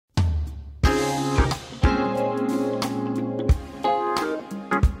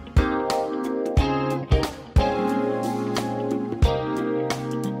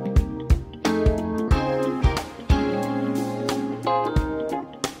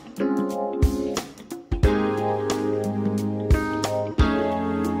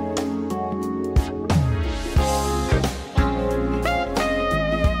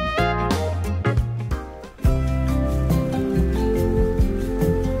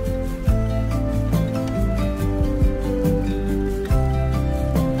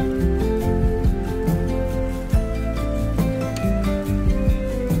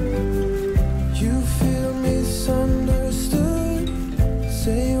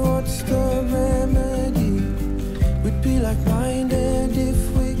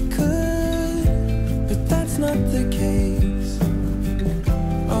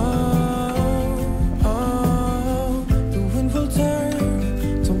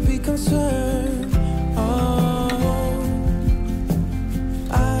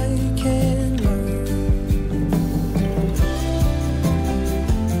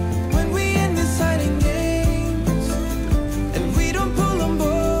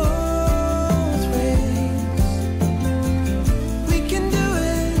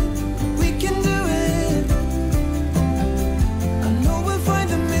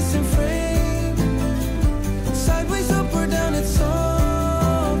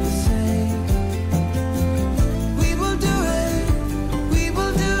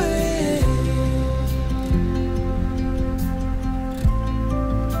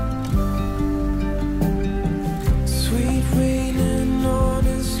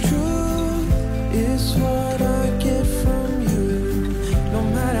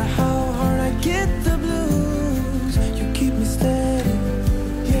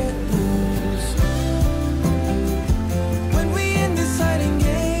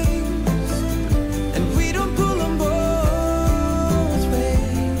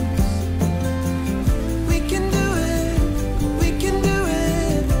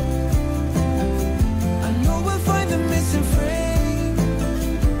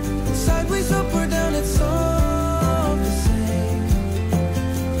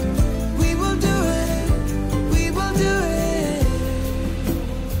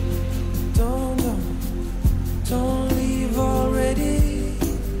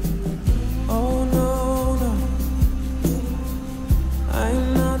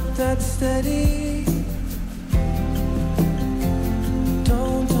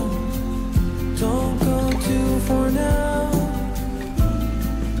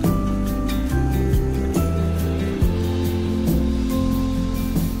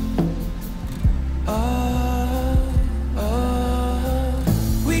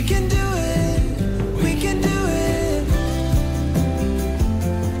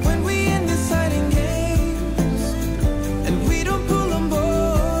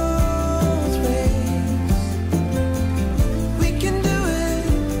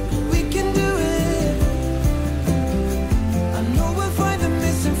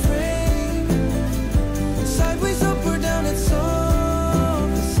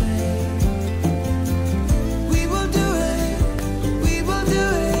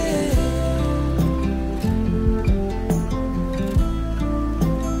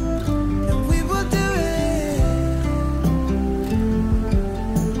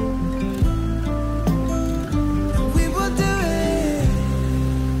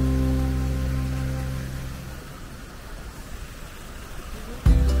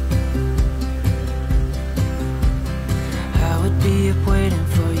be up waiting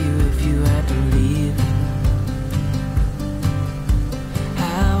for you if you had to leave.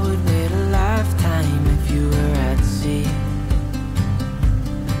 I would wait a lifetime if you were at sea.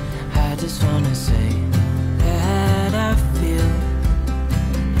 I just wanna say that I feel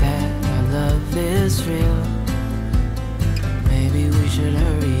that our love is real. Maybe we should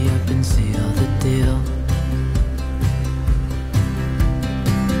hurry up and seal the deal.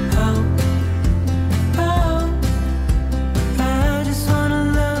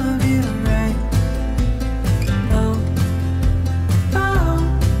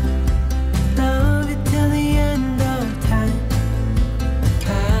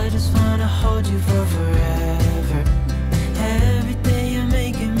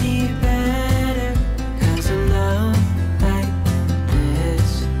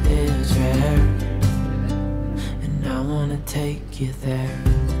 Take you there.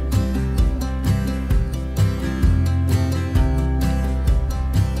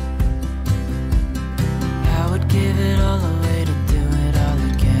 I would give it all away to do it all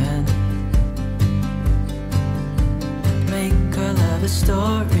again. Make our love a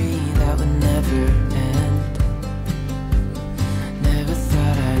story that would never end. Never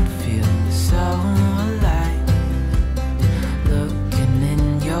thought I'd feel so alive looking in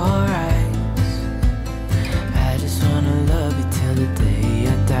your eyes. I just wanna love you till the day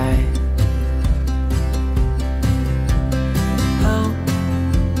I die. Oh,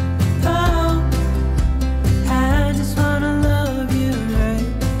 oh, I just wanna love you right.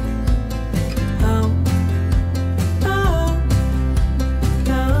 Oh, oh,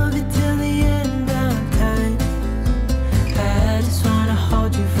 love you till the end of time. I just wanna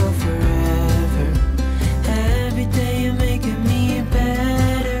hold you for forever. Every day you're making me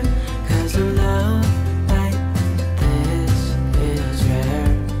better. 'Cause a love like this is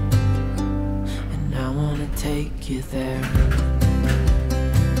rare, and I wanna take you there.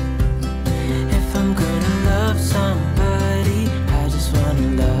 If I'm gonna love somebody, I just wanna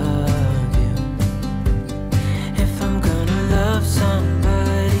love you. If I'm gonna love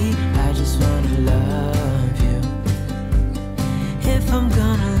somebody, I just wanna love you. If I'm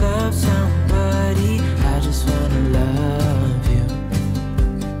gonna love somebody, I just wanna love you.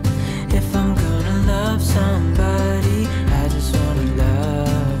 If I'm gonna love somebody, I just wanna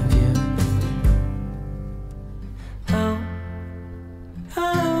love you. Oh,